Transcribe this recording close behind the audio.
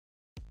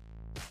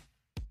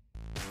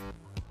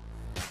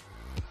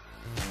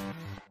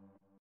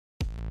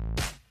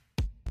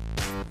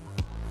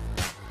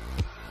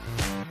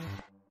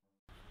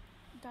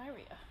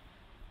Diarrhea.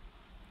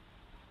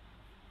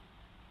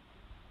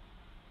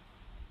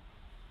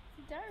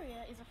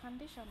 Diarrhea is a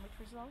condition which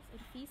results in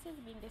feces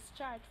being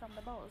discharged from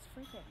the bowels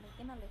frequently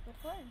in a liquid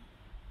form.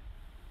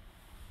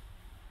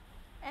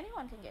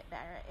 Anyone can get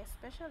diarrhea,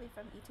 especially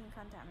from eating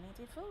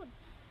contaminated food.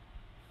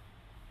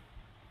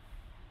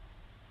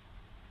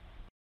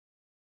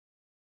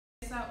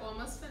 I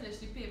almost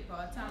finished the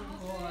paper,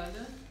 thank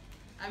God.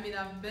 I mean,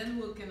 I've been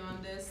working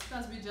on this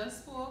because we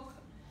just spoke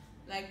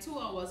like 2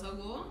 hours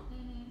ago.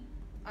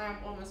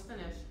 I'm almost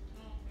finished.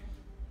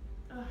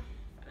 I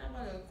have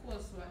a little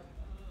cold sweat.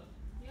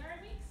 You alright,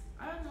 Mix?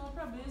 I don't know,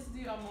 probably it's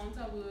the amount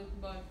of work,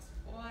 but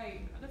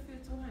I don't feel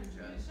 200. You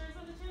sure it's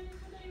on the Chinese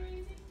food that you're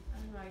eating?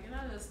 I'm like, you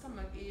know, the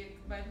stomach ache,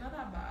 but it's not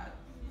that bad.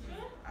 You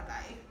sure? I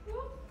like. You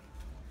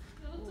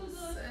look too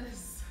good.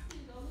 Sis.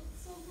 You don't look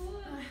so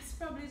good. It's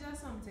probably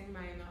just something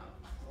minor.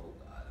 Oh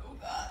God, oh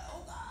God,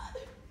 oh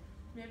God.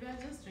 Maybe I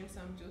just drink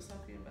some juice, I'll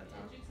feel better.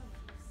 Yeah, drink some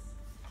juice.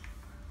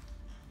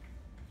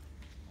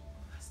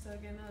 Still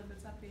getting a little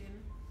bit of pain.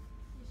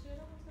 You sure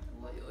that was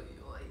something? Oi, oi,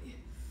 oi.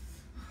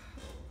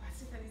 Oh, I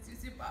think I need to use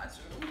the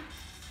bathroom.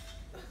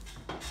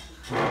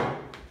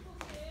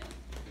 Okay.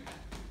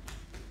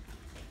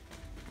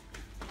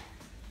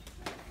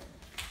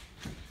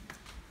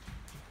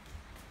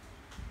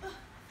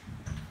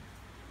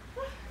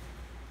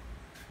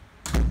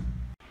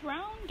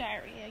 Brown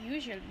diarrhea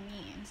usually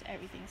means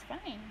everything's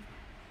fine.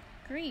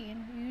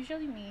 Green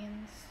usually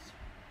means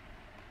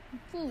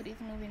food is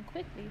moving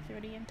quickly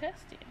through the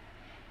intestine.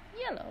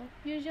 Yellow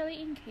usually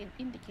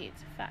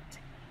indicates fat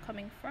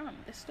coming from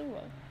the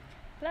stool.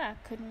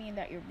 Black could mean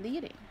that you're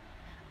bleeding.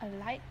 A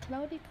light,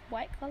 cloudy,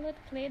 white-colored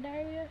clay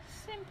diarrhea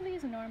simply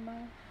is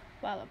normal,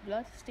 while a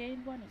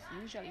blood-stained one is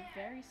usually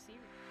very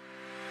serious.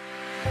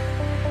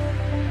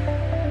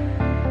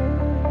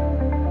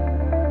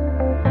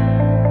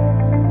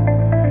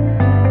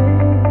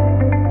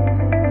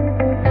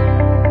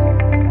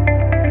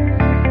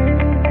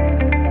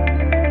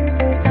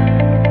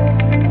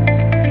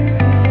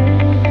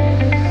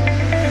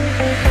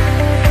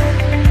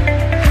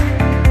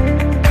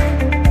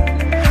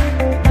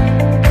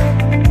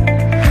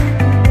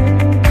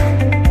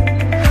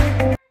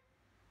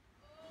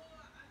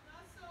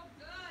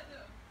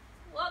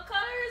 What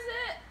color is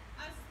it?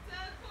 I'm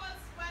still cold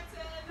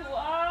sweating.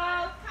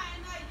 Wow.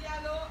 Kind of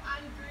yellow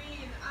and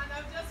green, and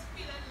I'm just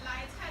feeling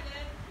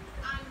lightheaded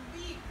and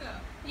weak.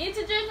 You need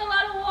to drink a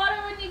lot of water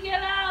when you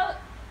get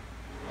out.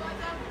 But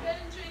I've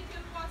been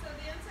drinking water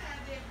the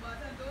entire day, but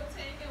I don't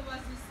think it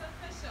was a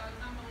sufficient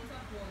amount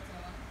of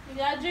water. You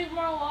gotta drink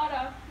more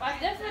water. I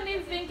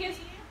definitely think it's.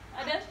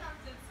 I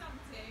attracted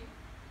something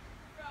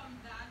from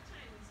that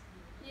Chinese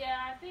food.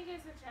 Yeah, I think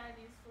it's a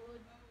Chinese food.